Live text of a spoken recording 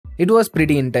It was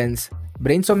pretty intense,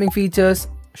 brainstorming features,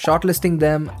 shortlisting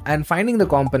them, and finding the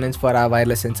components for our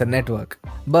wireless sensor network.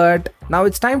 But now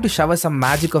it's time to shower some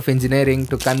magic of engineering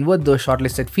to convert those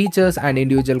shortlisted features and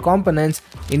individual components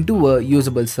into a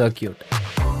usable circuit.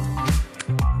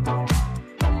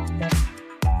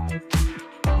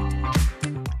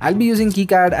 I'll be using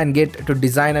KiCad and Git to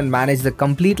design and manage the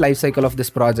complete lifecycle of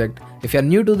this project. If you're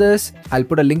new to this, I'll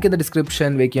put a link in the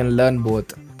description where you can learn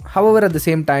both. However, at the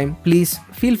same time, please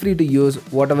feel free to use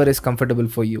whatever is comfortable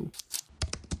for you.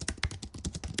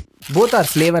 Both our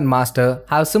slave and master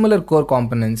have similar core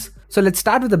components. So let's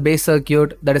start with the base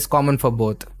circuit that is common for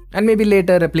both, and maybe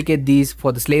later replicate these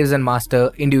for the slaves and master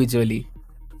individually.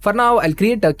 For now, I'll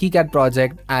create a KiCad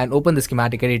project and open the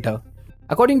schematic editor.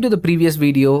 According to the previous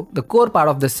video, the core part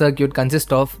of the circuit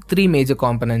consists of three major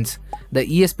components: the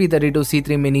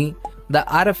ESP32-C3 mini, the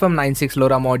RFM96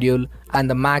 LoRa module, and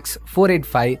the MAX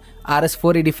 485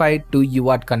 RS485 to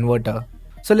UART converter.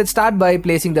 So let's start by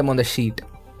placing them on the sheet.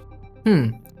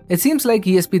 It seems like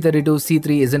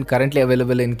ESP32-C3 isn't currently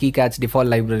available in KiCad's default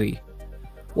library.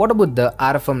 What about the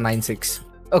RFM96?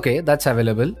 Okay, that's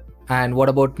available. And what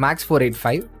about MAX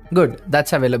 485? Good,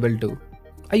 that's available too.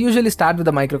 I usually start with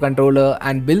the microcontroller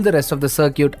and build the rest of the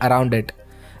circuit around it.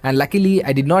 And luckily,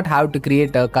 I did not have to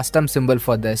create a custom symbol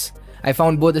for this. I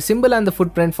found both the symbol and the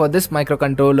footprint for this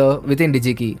microcontroller within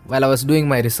DigiKey while I was doing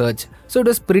my research, so it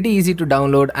was pretty easy to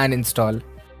download and install.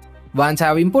 Once I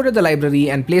have imported the library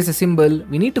and placed the symbol,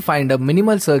 we need to find a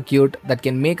minimal circuit that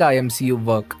can make our MCU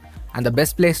work. And the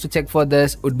best place to check for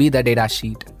this would be the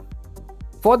datasheet.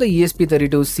 For the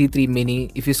ESP32-C3 mini,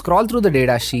 if you scroll through the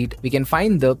datasheet, we can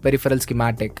find the peripheral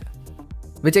schematic,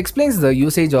 which explains the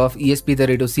usage of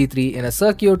ESP32-C3 in a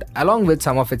circuit along with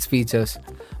some of its features.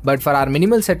 But for our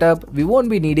minimal setup, we won't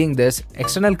be needing this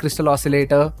external crystal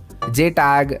oscillator,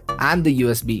 JTAG, and the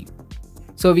USB.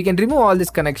 So we can remove all this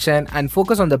connection and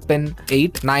focus on the pin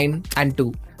 8, 9, and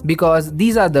 2 because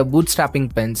these are the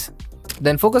bootstrapping pins.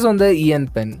 Then focus on the EN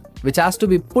pin, which has to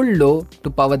be pulled low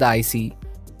to power the IC.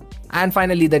 And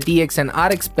finally the TX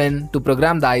and RX pin to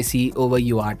program the IC over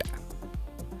UART.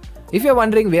 If you're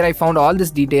wondering where I found all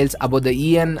these details about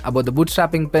the EN, about the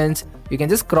bootstrapping pins, you can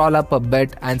just scroll up a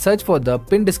bit and search for the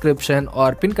pin description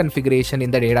or pin configuration in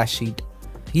the datasheet.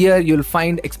 Here you'll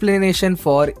find explanation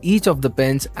for each of the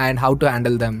pins and how to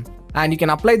handle them. And you can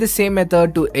apply the same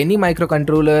method to any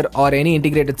microcontroller or any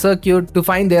integrated circuit to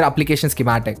find their application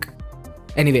schematic.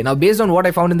 Anyway, now based on what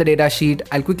I found in the datasheet,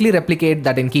 I'll quickly replicate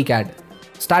that in KiCad.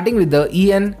 Starting with the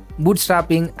EN,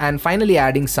 bootstrapping, and finally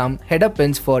adding some header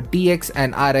pins for TX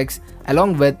and RX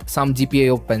along with some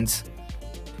GPIO pins.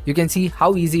 You can see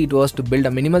how easy it was to build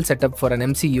a minimal setup for an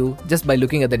MCU just by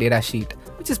looking at the datasheet,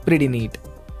 which is pretty neat.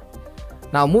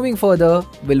 Now moving further,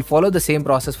 we'll follow the same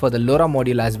process for the LoRa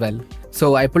module as well.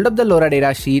 So I pulled up the LoRa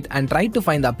datasheet and tried to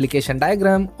find the application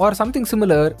diagram or something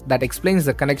similar that explains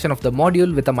the connection of the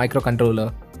module with a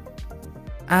microcontroller.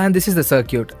 And this is the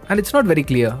circuit, and it's not very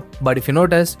clear, but if you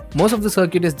notice, most of the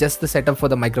circuit is just the setup for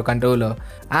the microcontroller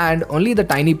and only the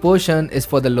tiny portion is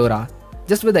for the LoRa,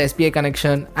 just with the SPI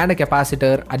connection and a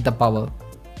capacitor at the power.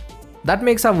 That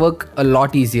makes our work a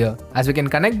lot easier as we can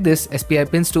connect this SPI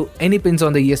pins to any pins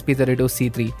on the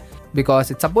ESP32-C3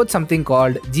 because it supports something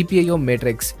called GPIO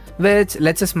matrix, which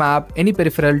lets us map any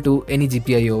peripheral to any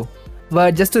GPIO.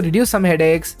 But just to reduce some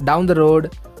headaches down the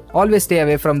road, always stay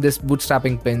away from this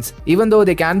bootstrapping pins, even though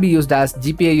they can be used as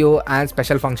GPIO and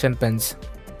special function pins.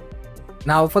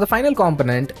 Now for the final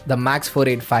component, the MAX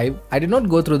 485, I did not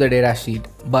go through the datasheet,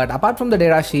 but apart from the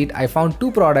datasheet, I found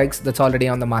two products that's already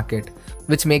on the market,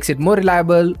 which makes it more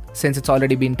reliable since it's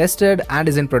already been tested and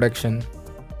is in production.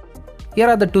 Here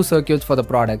are the two circuits for the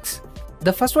products.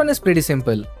 The first one is pretty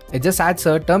simple. It just adds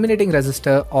a terminating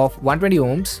resistor of 120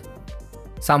 ohms,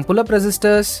 some pull-up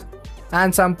resistors,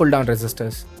 and some pull-down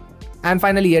resistors. And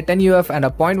finally a 10 UF and a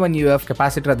 0.1 UF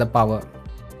capacitor at the power.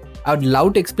 I would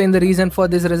love to explain the reason for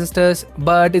these resistors,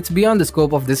 but it's beyond the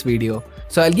scope of this video.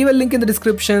 So I'll give a link in the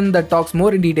description that talks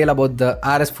more in detail about the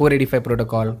RS485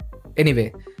 protocol.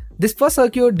 Anyway, this first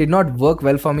circuit did not work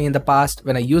well for me in the past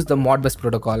when I used the Modbus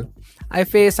protocol. I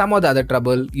faced some of the other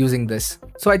trouble using this.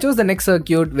 So I chose the next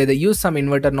circuit where they use some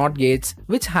inverter NOT gates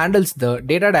which handles the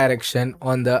data direction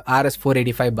on the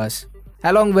RS485 bus,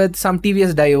 along with some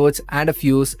TVS diodes and a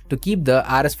fuse to keep the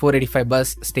RS485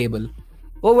 bus stable.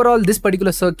 Overall, this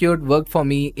particular circuit worked for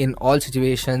me in all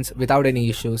situations without any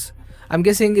issues. I'm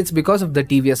guessing it's because of the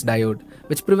TVS diode,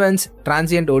 which prevents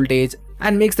transient voltage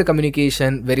and makes the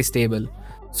communication very stable.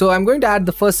 So I'm going to add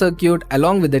the first circuit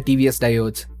along with the TVS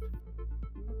diodes.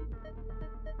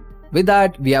 With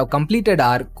that, we have completed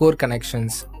our core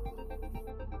connections.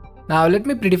 Now let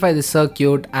me prettify this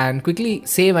circuit and quickly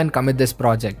save and commit this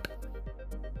project.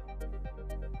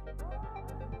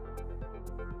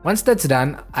 Once that's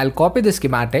done, I'll copy the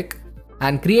schematic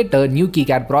and create a new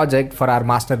KiCad project for our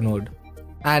master node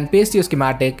and paste your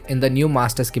schematic in the new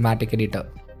master schematic editor.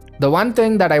 The one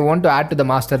thing that I want to add to the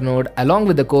master node along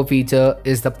with the core feature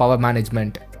is the power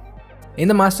management. In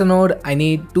the master node, I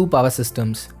need two power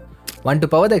systems. One to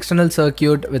power the external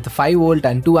circuit with 5 volt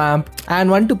and 2 amp, and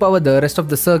one to power the rest of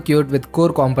the circuit with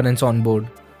core components on board.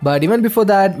 But even before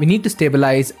that, we need to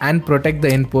stabilize and protect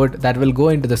the input that will go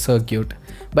into the circuit.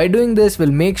 By doing this,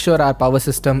 we'll make sure our power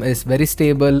system is very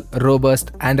stable,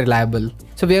 robust and reliable.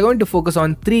 So we are going to focus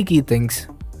on 3 key things: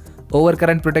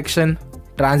 overcurrent protection,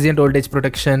 transient voltage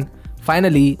protection,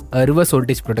 finally a reverse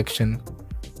voltage protection.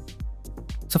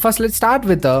 So first let's start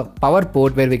with the power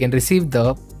port where we can receive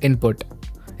the input.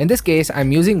 In this case,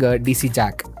 I'm using a DC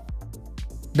jack.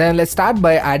 Then let's start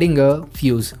by adding a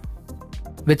fuse,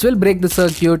 which will break the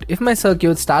circuit if my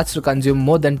circuit starts to consume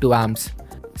more than 2 amps.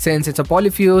 Since it's a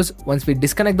polyfuse, once we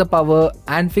disconnect the power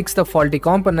and fix the faulty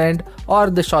component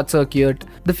or the short circuit,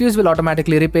 the fuse will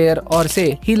automatically repair or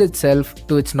say heal itself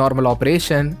to its normal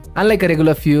operation, unlike a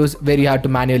regular fuse where you have to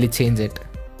manually change it.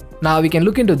 Now we can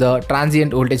look into the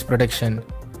transient voltage protection.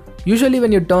 Usually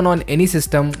when you turn on any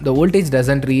system, the voltage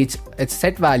doesn't reach its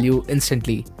set value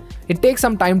instantly. It takes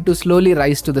some time to slowly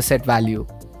rise to the set value.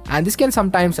 And this can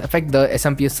sometimes affect the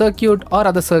SMPS circuit or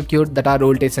other circuit that are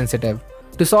voltage sensitive.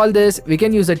 To solve this, we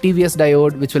can use a TVS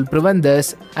diode which will prevent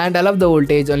this and allow the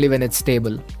voltage only when it's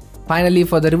stable. Finally,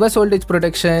 for the reverse voltage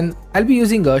protection, I'll be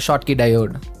using a Schottky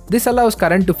diode. This allows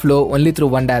current to flow only through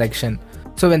one direction.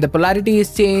 So when the polarity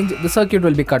is changed, the circuit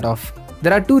will be cut off.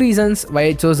 There are 2 reasons why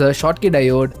I chose a Schottky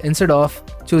diode instead of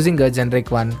choosing a generic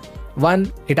one.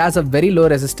 One, it has a very low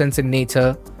resistance in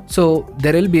nature, so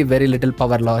there will be very little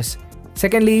power loss.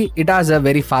 Secondly, it has a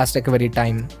very fast recovery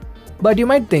time. But you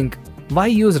might think, why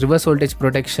use reverse voltage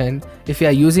protection if you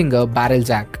are using a barrel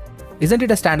jack? Isn't it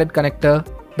a standard connector?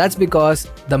 That's because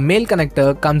the male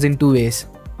connector comes in 2 ways.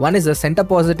 One is a center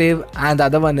positive and the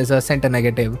other one is a center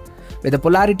negative, where the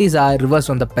polarities are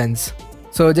reversed on the pins.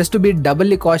 So just to be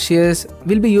doubly cautious,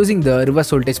 we'll be using the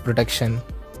reverse voltage protection.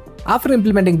 After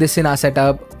implementing this in our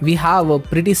setup, we have a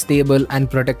pretty stable and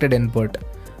protected input.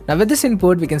 Now with this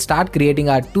input, we can start creating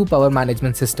our 2 power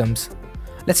management systems.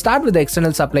 Let's start with the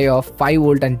external supply of 5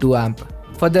 volt and 2 amp.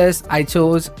 For this, I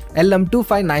chose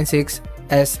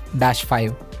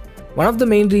LM2596S-5. One of the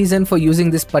main reasons for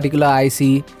using this particular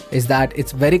IC is that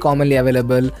it's very commonly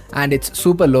available and it's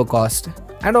super low cost.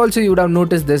 And also you would have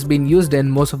noticed this being used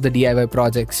in most of the DIY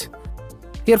projects.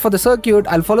 Here for the circuit,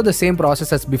 I'll follow the same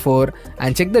process as before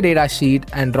and check the data sheet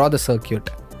and draw the circuit.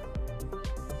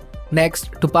 Next,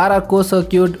 to power our core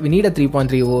circuit, we need a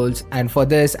 3.3 volts, and for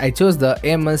this I chose the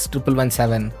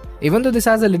AMS1117. Even though this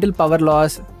has a little power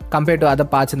loss compared to other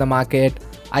parts in the market,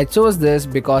 I chose this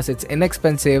because it's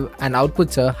inexpensive and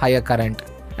outputs a higher current.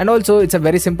 And also it's a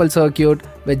very simple circuit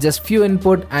with just few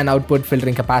input and output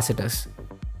filtering capacitors.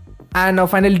 And now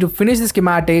finally, to finish the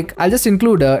schematic, I'll just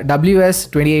include a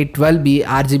WS2812B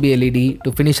RGB LED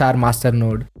to finish our master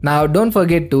node. Now don't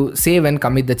forget to save and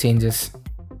commit the changes.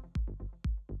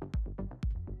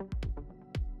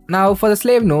 Now for the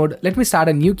slave node, let me start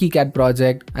a new KiCad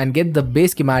project and get the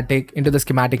base schematic into the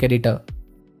schematic editor.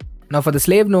 Now for the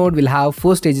slave node, we'll have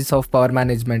 4 stages of power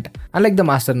management. Unlike the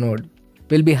master node,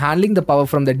 we'll be handling the power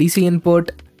from the DC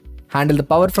input, handle the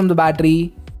power from the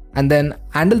battery, and then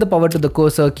handle the power to the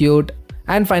core circuit,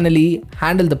 and finally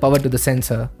handle the power to the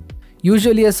sensor.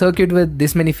 Usually a circuit with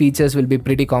this many features will be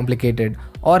pretty complicated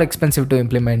or expensive to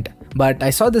implement, but I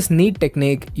saw this neat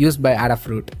technique used by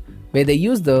Adafruit, where they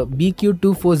use the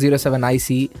BQ2407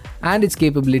 IC and its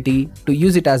capability to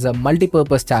use it as a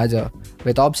multi-purpose charger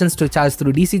with options to charge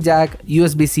through DC jack,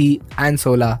 USB-C and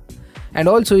solar. And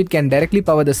also it can directly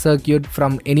power the circuit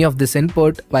from any of this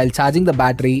input while charging the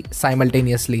battery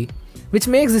simultaneously, which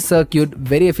makes this circuit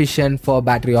very efficient for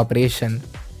battery operation.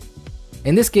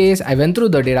 In this case, I went through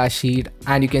the data sheet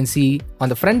and you can see on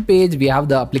the front page we have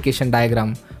the application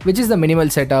diagram, which is the minimal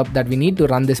setup that we need to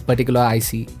run this particular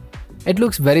IC. It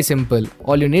looks very simple.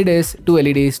 All you need is 2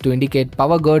 LEDs to indicate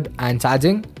power good and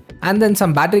charging, and then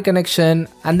some battery connection,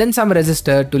 and then some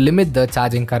resistor to limit the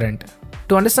charging current.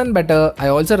 To understand better, I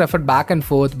also referred back and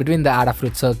forth between the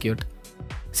Adafruit circuit.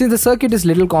 Since the circuit is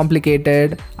little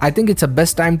complicated, I think it's the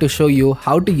best time to show you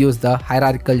how to use the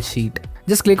hierarchical sheet.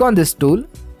 Just click on this tool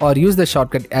or use the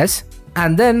shortcut S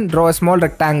and then draw a small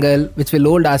rectangle which will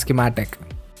hold our schematic.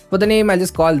 For the name, I'll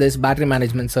just call this battery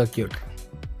management circuit.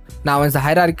 Now once the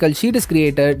hierarchical sheet is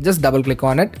created, just double click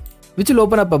on it, which will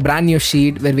open up a brand new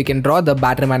sheet where we can draw the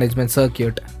battery management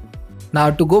circuit. Now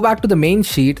to go back to the main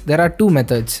sheet, there are two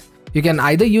methods. You can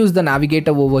either use the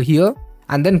navigator over here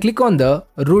and then click on the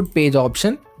root page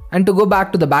option. And to go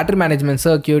back to the battery management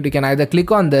circuit, you can either click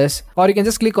on this or you can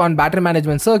just click on battery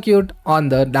management circuit on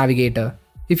the navigator.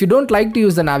 If you don't like to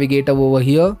use the navigator over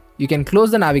here, you can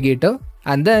close the navigator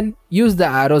and then use the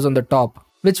arrows on the top,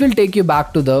 which will take you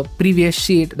back to the previous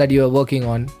sheet that you are working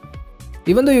on.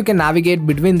 Even though you can navigate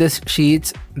between these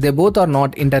sheets, they both are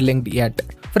not interlinked yet.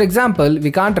 For example,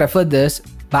 we can't refer this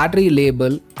battery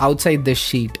label outside this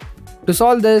sheet. To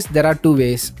solve this, there are two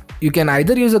ways. You can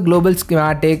either use a global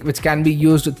schematic which can be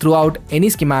used throughout any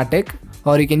schematic,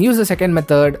 or you can use the second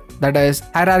method, that is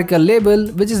hierarchical label,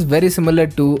 which is very similar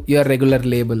to your regular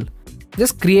label.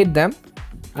 Just create them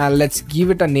and let's give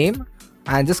it a name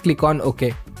and just click on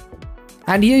OK.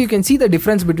 And here you can see the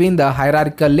difference between the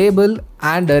hierarchical label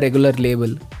and a regular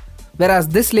label. Whereas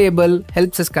this label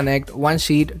helps us connect one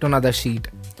sheet to another sheet.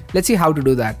 Let's see how to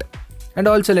do that. And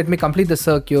also let me complete the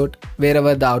circuit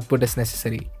wherever the output is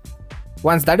necessary.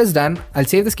 Once that is done, I'll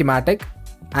save the schematic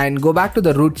and go back to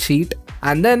the root sheet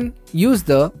and then use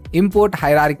the import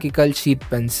hierarchical sheet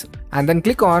pins and then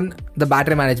click on the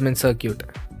battery management circuit.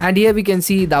 And here we can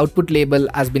see the output label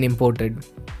has been imported.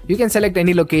 You can select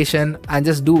any location and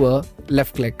just do a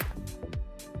left click.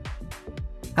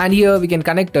 And here we can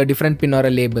connect a different pin or a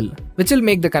label, which will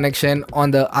make the connection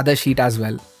on the other sheet as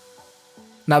well.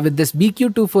 Now with this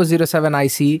BQ2407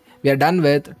 IC, we are done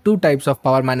with two types of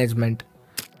power management,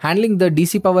 handling the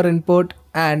DC power input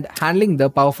and handling the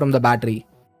power from the battery.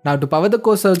 Now to power the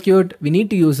core circuit, we need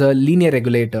to use a linear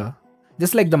regulator,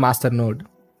 just like the master node.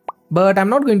 But I'm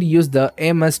not going to use the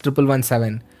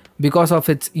AMS1117 because of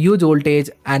its huge voltage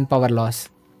and power loss,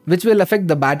 which will affect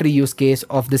the battery use case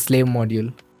of the slave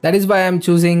module. That is why I'm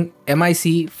choosing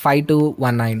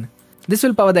MIC5219. This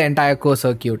will power the entire core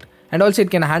circuit. And also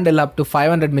it can handle up to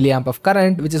 500 mA of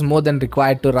current, which is more than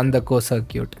required to run the core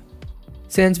circuit.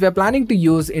 Since we are planning to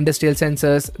use industrial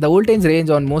sensors, the voltage range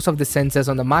on most of the sensors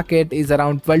on the market is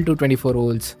around 12 to 24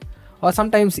 volts, or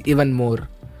sometimes even more.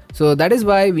 So that is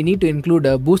why we need to include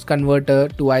a boost converter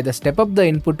to either step up the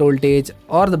input voltage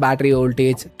or the battery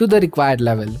voltage to the required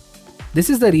level. This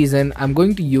is the reason I'm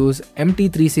going to use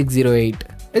MT3608.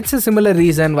 It's a similar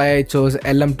reason why I chose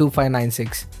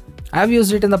LM2596. I've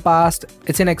used it in the past,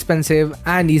 it's inexpensive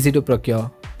and easy to procure.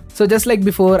 So just like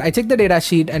before, I checked the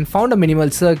datasheet and found a minimal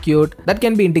circuit that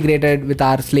can be integrated with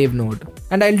our slave node.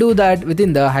 And I'll do that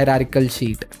within the hierarchical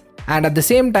sheet. And at the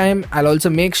same time, I'll also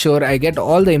make sure I get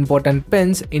all the important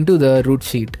pins into the root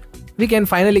sheet. We can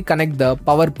finally connect the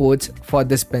power ports for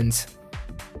these pins.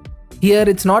 Here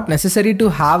it's not necessary to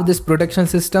have this protection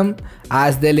system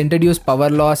as they'll introduce power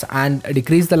loss and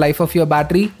decrease the life of your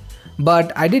battery.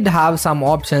 But I did have some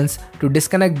options to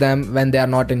disconnect them when they are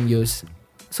not in use.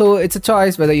 So it's a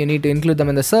choice whether you need to include them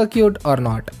in the circuit or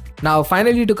not. Now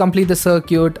finally, to complete the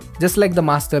circuit, just like the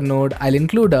master node, I'll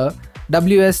include a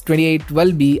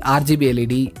WS2812B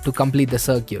RGB LED to complete the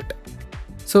circuit.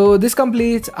 So this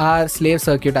completes our slave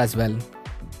circuit as well.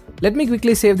 Let me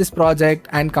quickly save this project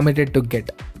and commit it to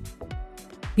Git.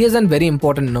 Here's a very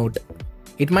important note.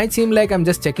 It might seem like I'm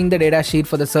just checking the datasheet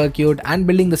for the circuit and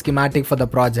building the schematic for the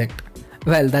project.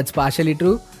 Well, that's partially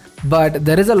true, but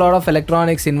there is a lot of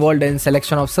electronics involved in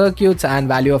selection of circuits and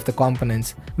value of the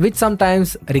components, which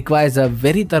sometimes requires a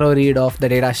very thorough read of the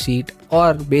datasheet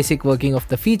or basic working of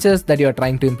the features that you are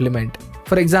trying to implement.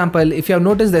 For example, if you have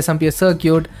noticed the SMP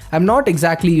circuit, I'm not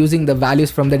exactly using the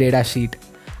values from the datasheet.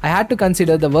 I had to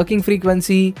consider the working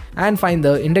frequency and find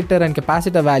the inductor and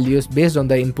capacitor values based on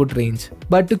the input range.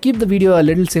 But to keep the video a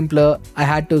little simpler, I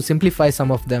had to simplify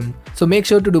some of them. So make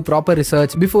sure to do proper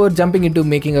research before jumping into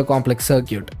making a complex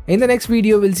circuit. In the next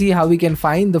video, we'll see how we can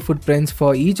find the footprints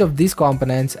for each of these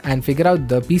components and figure out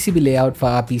the PCB layout for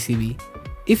our PCB.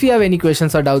 If you have any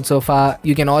questions or doubts so far,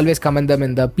 you can always comment them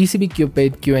in the PCB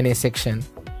Cupid Q&A section.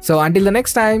 So until the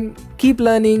next time, keep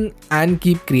learning and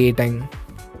keep creating.